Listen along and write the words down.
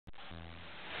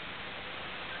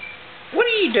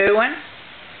you doing?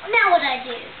 Now what I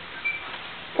do?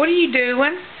 What are you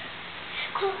doing?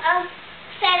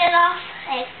 Set it off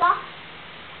Xbox.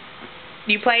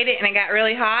 You played it and it got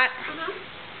really hot?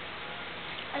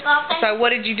 I got that. So what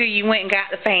did you do? You went and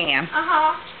got the fan.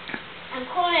 I'm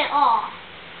cooling it off.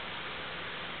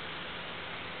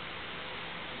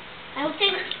 I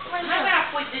think. How about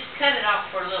if we just cut it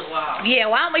off for a little while? Yeah,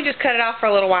 why don't we just cut it off for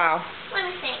a little while? Let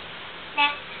me think.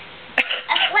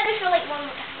 Let me feel like one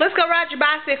more time. Let's go ride your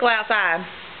bicycle outside.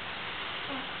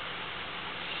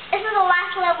 This is the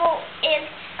last level. Is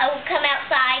I will come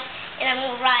outside and I'm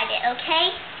gonna ride it.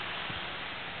 Okay?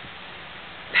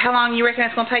 How long you reckon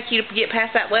it's gonna take you to get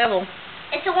past that level?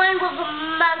 It's the one with the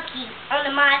monkey on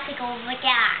the bicycle with the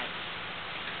guy.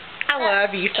 I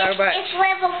love you so much. It's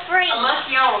level 3.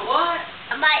 Unless y'all are what?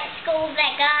 I might school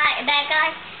that guy.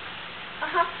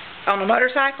 On the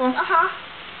motorcycle? I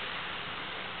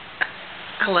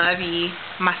I love you.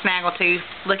 My snaggletooth.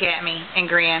 Look at me and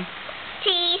grin.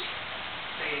 Teeth.